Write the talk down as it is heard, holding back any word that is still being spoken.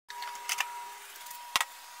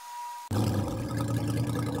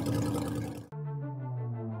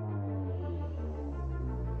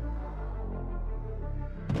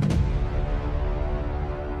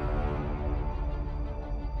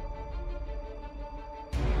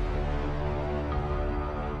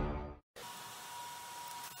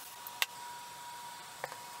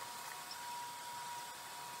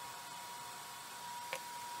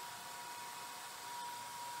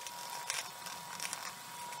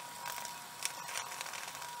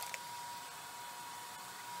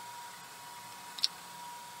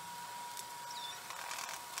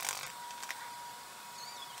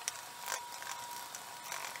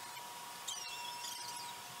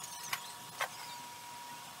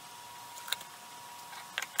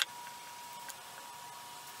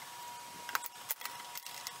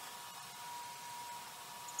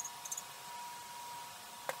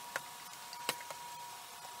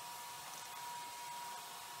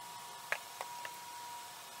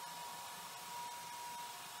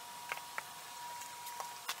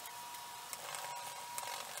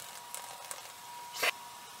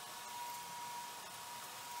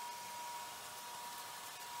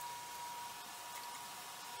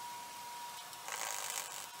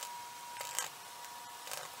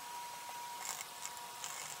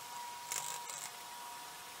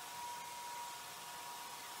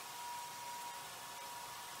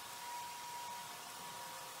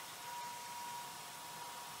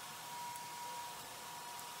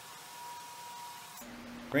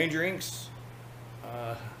Ranger Inks,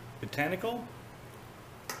 Botanical,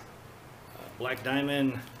 Black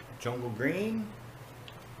Diamond Jungle Green,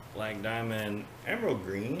 Black Diamond Emerald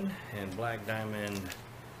Green, and Black Diamond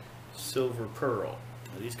Silver Pearl.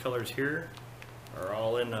 Now, these colors here are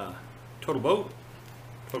all in Total Boat.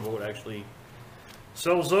 Total Boat actually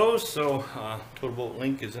sells those, so Total Boat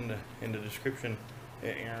link is in the description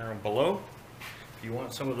below. If you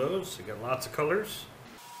want some of those, they got lots of colors.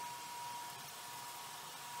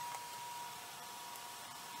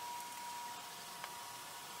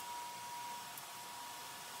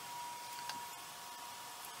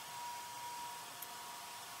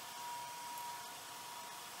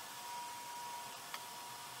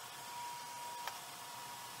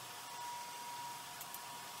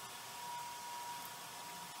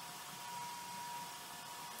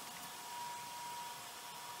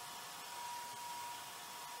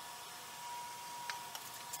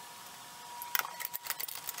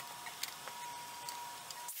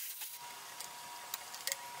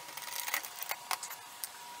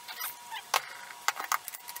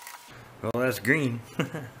 Well, that's green.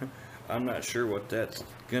 I'm not sure what that's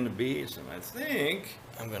gonna be, so I think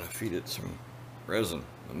I'm gonna feed it some resin.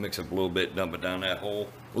 I'll mix up a little bit, dump it down that hole.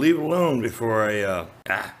 Leave it alone before I,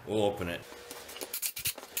 we'll open it.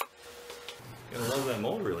 Gotta love that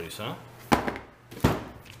mold release, huh?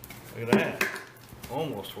 Look at that.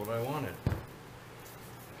 Almost what I wanted.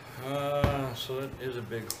 So that is a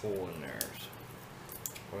big hole in there. So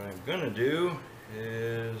what I'm gonna do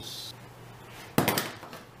is,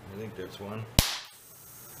 I think that's one.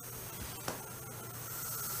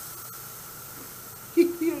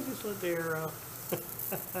 I just let the air out.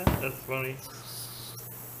 That's funny.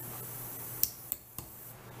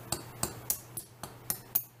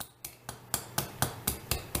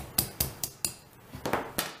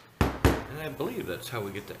 And I believe that's how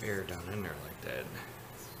we get the air down in there like that.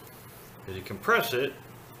 Because you compress it,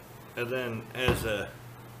 and then as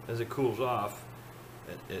it cools off,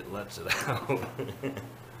 it lets it out.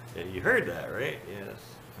 Yeah, you heard that, right? Yes.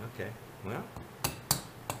 Okay. Well,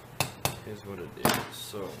 here's what it is.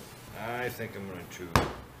 So, I think I'm going to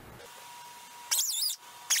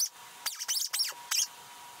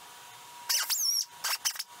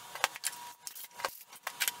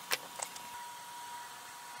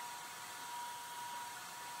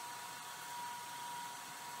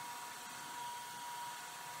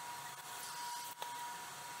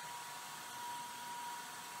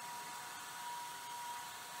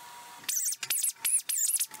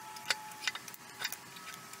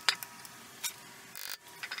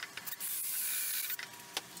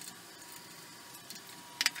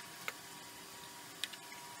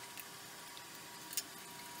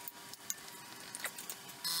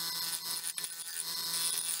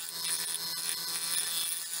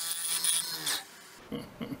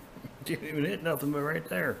didn't even hit nothing but right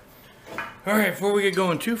there. Alright, before we get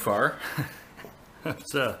going too far,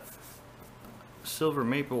 it's a silver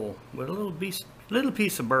maple with a little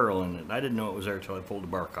piece of burl in it. I didn't know it was there until I pulled the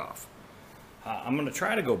bark off. I'm going to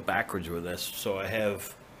try to go backwards with this, so I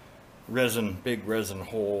have resin, big resin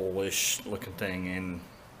hole-ish looking thing, and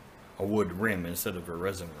a wood rim instead of a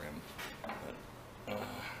resin rim. But,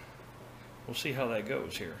 we'll see how that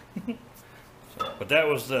goes here. But that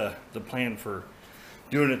was the plan for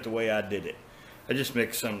doing it the way I did it. I just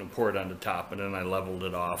mixed some and poured it on the top, and then I leveled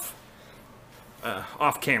it off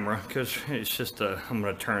camera, because it's just I'm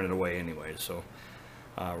going to turn it away anyway. So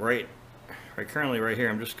currently right here,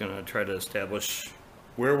 I'm just going to try to establish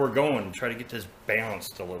where we're going, try to get this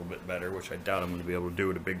balanced a little bit better, which I doubt I'm going to be able to do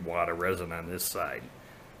with a big wad of resin on this side.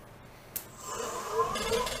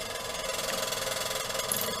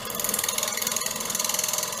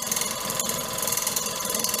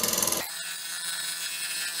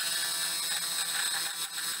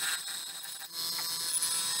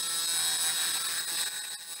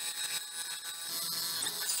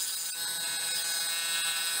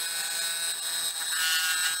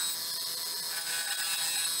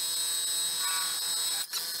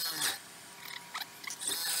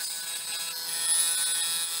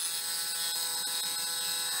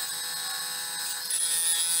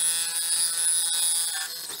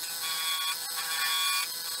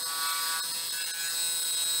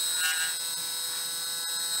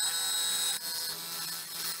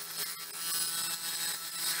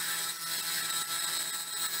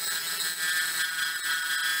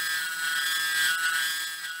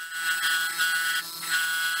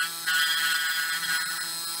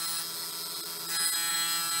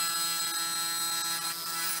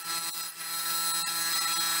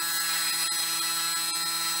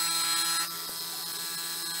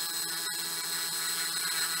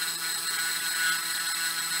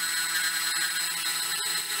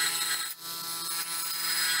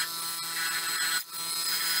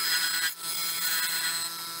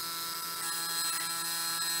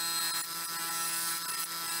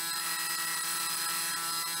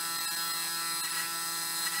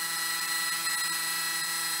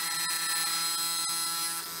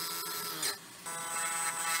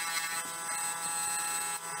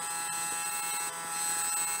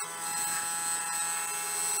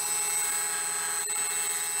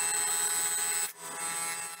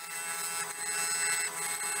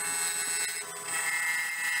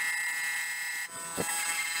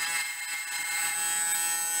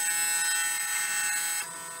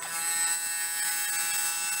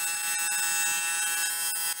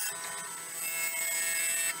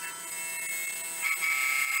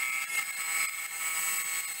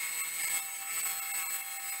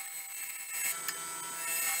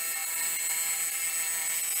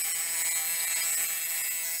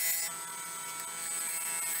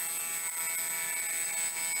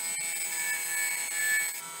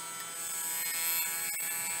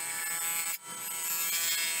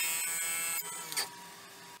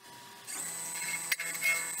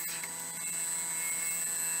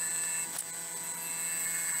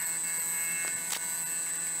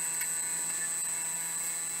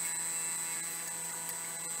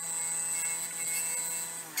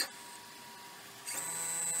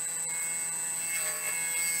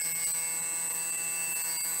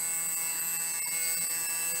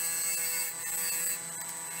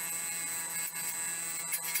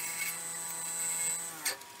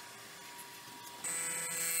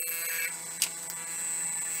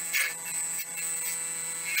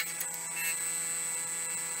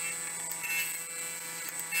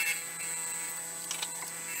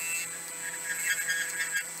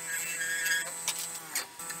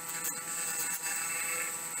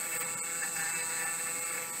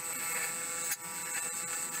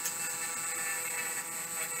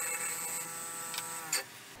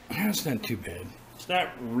 That's not too bad. It's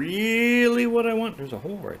not really what I want. There's a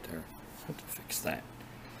hole right there. I have to fix that.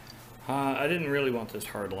 I didn't really want this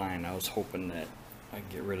hard line. I was hoping that I'd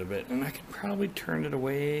get rid of it, and I could probably turn it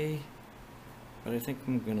away, but I think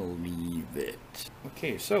I'm gonna leave it.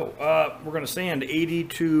 Okay, so we're gonna sand 80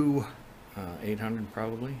 to 800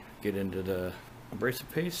 probably. Get into the abrasive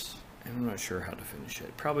paste, and I'm not sure how to finish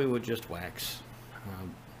it. Probably with just wax.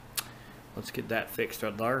 Let's get that fixed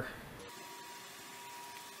right there.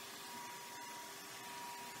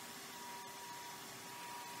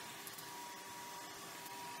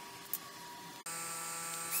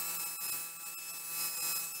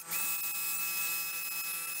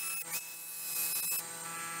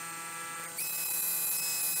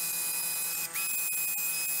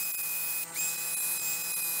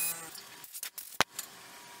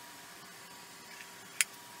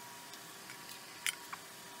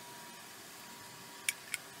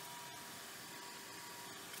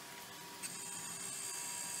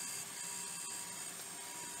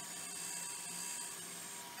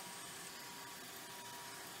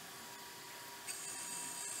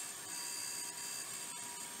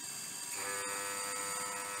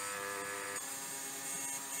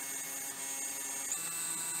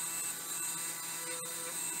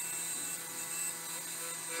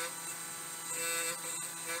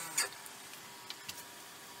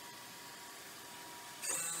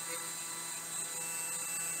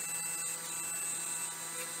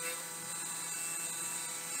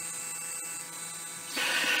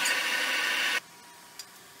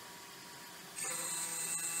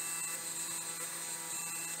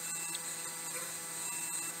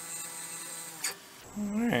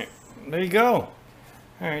 Alright, there you go.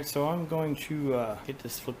 Alright, so I'm going to get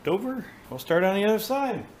this flipped over. We'll start on the other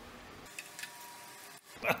side.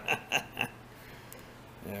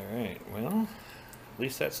 Alright, well, at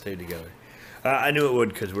least that stayed together. I knew it would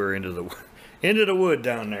because we're into the wood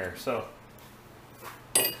down there. So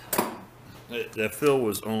the fill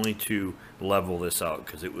was only to level this out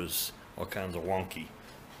because it was all kinds of wonky.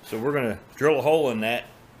 So we're going to drill a hole in that.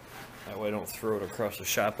 That way I don't throw it across the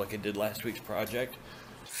shop like I did last week's project.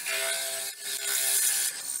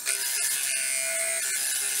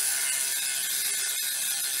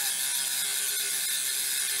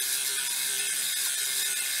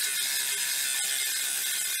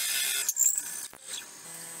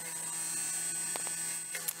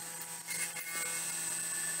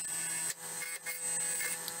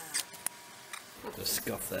 Just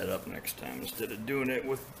scuff that up next time instead of doing it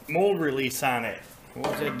with mold release on it.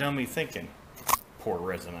 What was that dummy thinking? Pour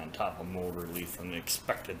resin on top of mold release and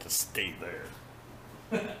expect it to stay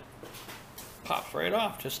there. Pops right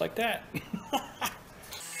off just like that.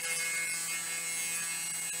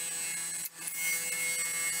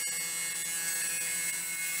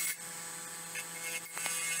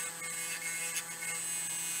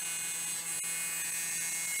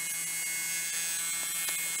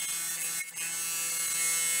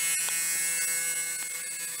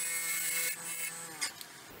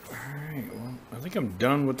 I think I'm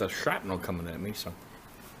done with the shrapnel coming at me, so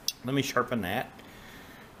let me sharpen that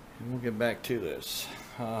and we'll get back to this.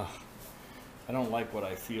 I don't like what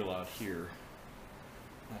I feel out here.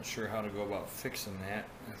 Not sure how to go about fixing that.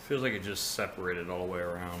 It feels like it just separated all the way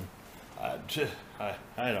around. I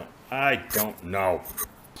don't know.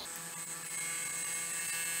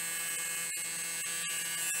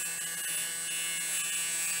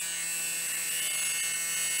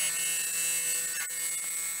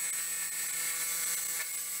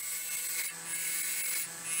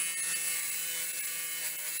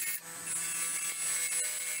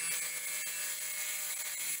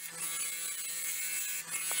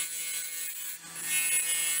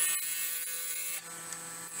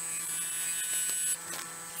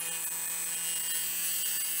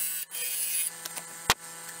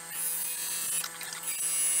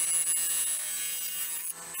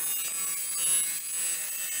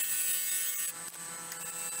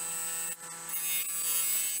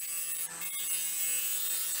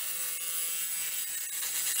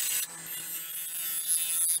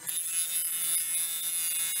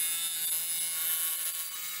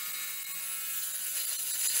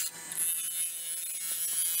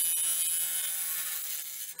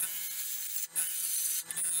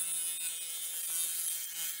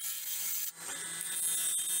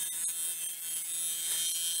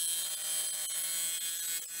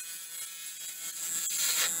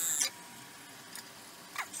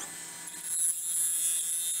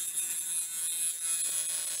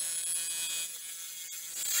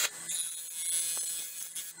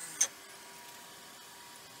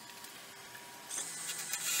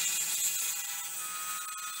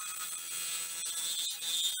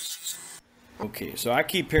 Okay, so I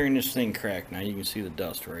keep hearing this thing crack. Now you can see the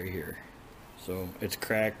dust right here. So it's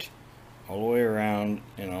cracked all the way around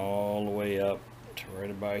and all the way up to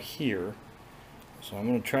right about here. So I'm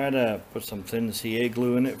going to try to put some thin CA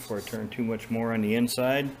glue in it before I turn too much more on the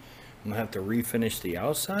inside. I'm going to have to refinish the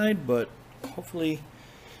outside, but hopefully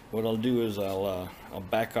what I'll do is I'll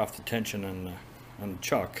back off the tension on the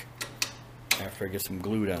chuck after I get some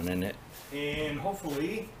glue down in it. And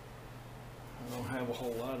hopefully, I don't have a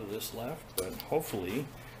whole lot of this left, but hopefully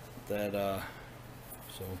that,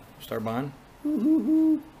 so StarBond,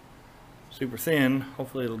 super thin,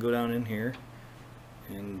 hopefully it'll go down in here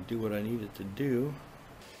and do what I need it to do.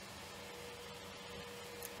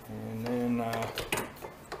 And then,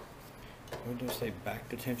 what did I say, back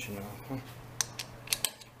the tension off, huh?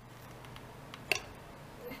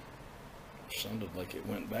 Sounded like it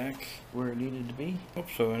went back where it needed to be.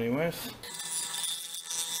 Hope so anyways.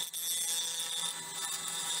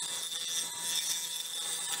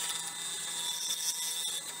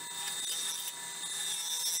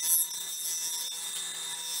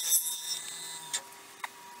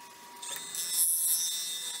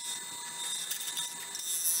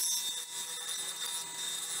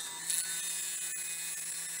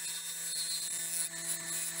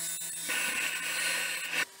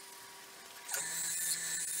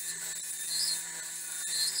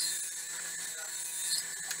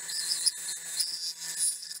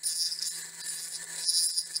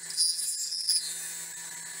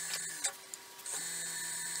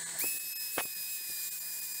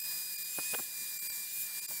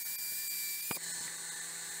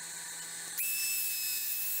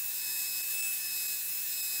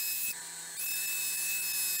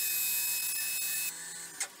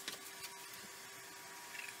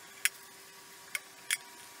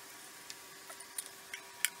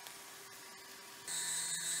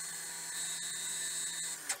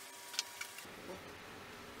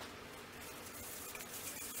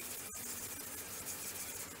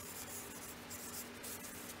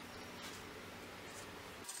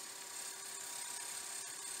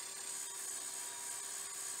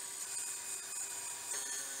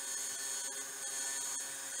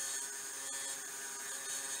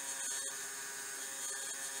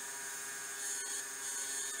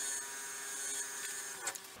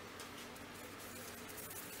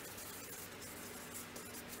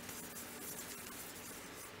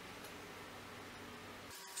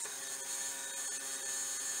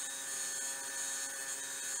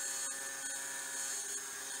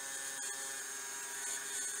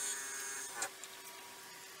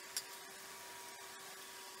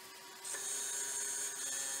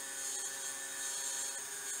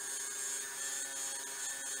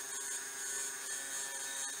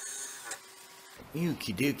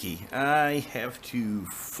 Okie dokie. I have to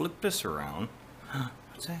flip this around.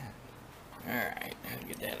 What's that? Alright, I'll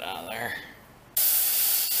get that out of there.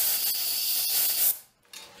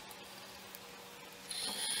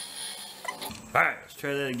 Alright, let's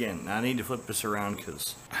try that again. Now I need to flip this around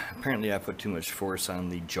because apparently I put too much force on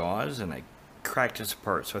the jaws and I cracked this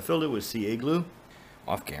apart. So I filled it with CA glue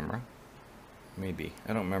off camera. Maybe.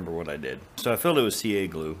 I don't remember what I did. So I filled it with CA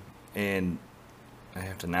glue and I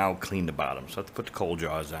have to now clean the bottom. So I have to put the cold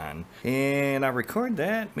jaws on. And I record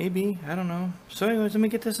that, maybe. I don't know. So anyways, let me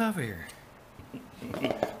get this off of here.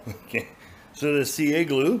 Okay. So the CA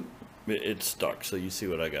glue, it's stuck. So you see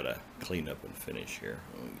what I gotta clean up and finish here.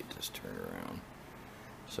 Let me get this turned around.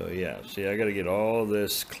 So yeah, see I gotta get all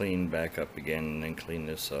this cleaned back up again and then clean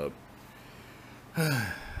this up.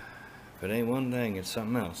 If it ain't one thing, it's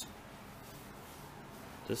something else.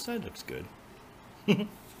 This side looks good.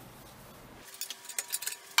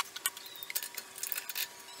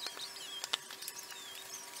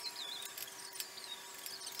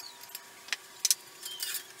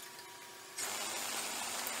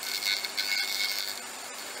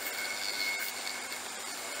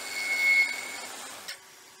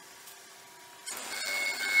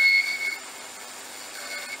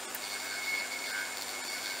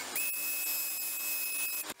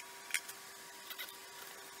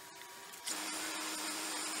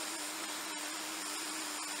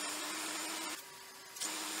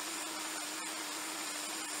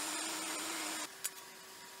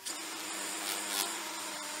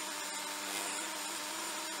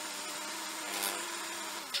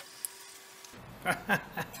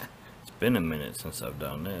 It's been a minute since I've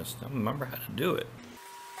done this. I don't remember how to do it.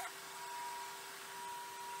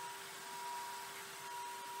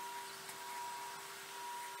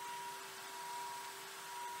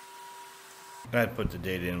 I'd put the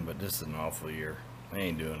date in, but this is an awful year. I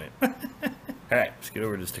ain't doing it. Alright, let's get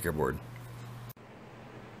over to the sticker board.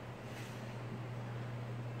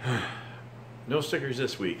 no stickers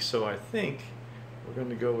this week, so I think we're going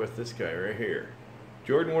to go with this guy right here,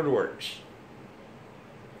 Jordan Woodworks.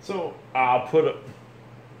 So I'll put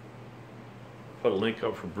a link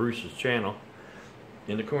up for Bruce's channel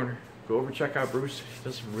in the corner. Go over and check out Bruce. He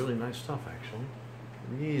does some really nice stuff, actually.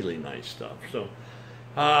 Really nice stuff. So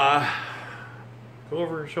go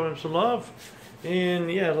over and show him some love. And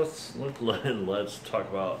yeah, let's talk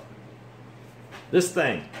about this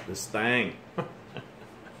thing.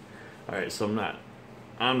 All right, so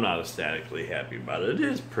I'm not ecstatically happy about it. It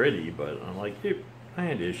is pretty, but I'm like, I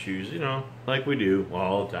had issues, you know, like we do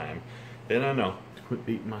all the time. And I know, quit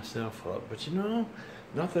beating myself up, but you know,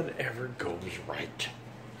 nothing ever goes right.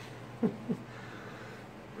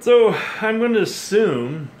 So I'm going to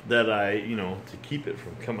assume that to keep it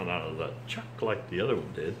from coming out of the chuck like the other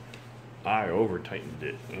one did, I over tightened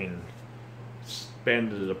it and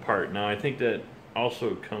expanded it apart. Now I think that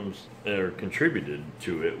also contributed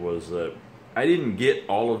to it was that I didn't get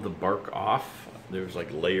all of the bark off. There was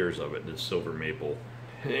like layers of it, this silver maple,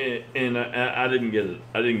 and I didn't get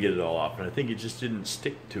it all off, and I think it just didn't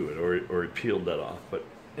stick to it, or it peeled that off. But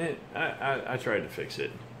I tried to fix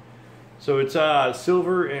it. So it's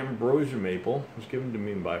silver Ambrosia maple. It was given to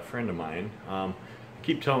me by a friend of mine. I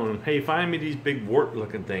keep telling him, hey, find me these big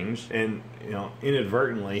wart-looking things, and you know,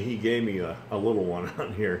 inadvertently he gave me a little one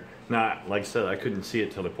on here. Now, like I said, I couldn't see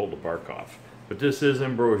it till I pulled the bark off. But this is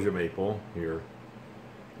Ambrosia maple here,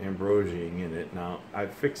 Ambrosiaing in it. Now I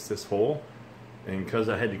fixed this hole, and because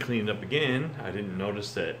I had to clean it up again, I didn't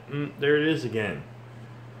notice that. There it is again.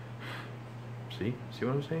 See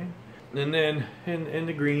what I'm saying? And then in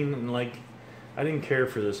the green, and like I didn't care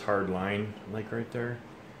for this hard line, like right there,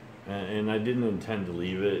 and I didn't intend to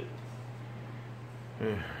leave it,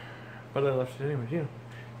 but I left it anyway. You know,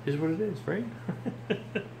 is what it is, right?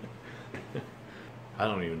 I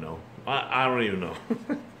don't even know. I don't even know.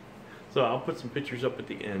 So I'll put some pictures up at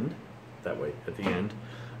the end. That way, at the end.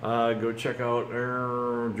 Go check out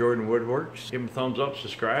Jordan Woodworks. Give him a thumbs up,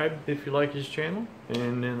 subscribe if you like his channel.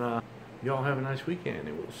 And then y'all have a nice weekend,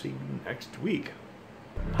 and we'll see you next week.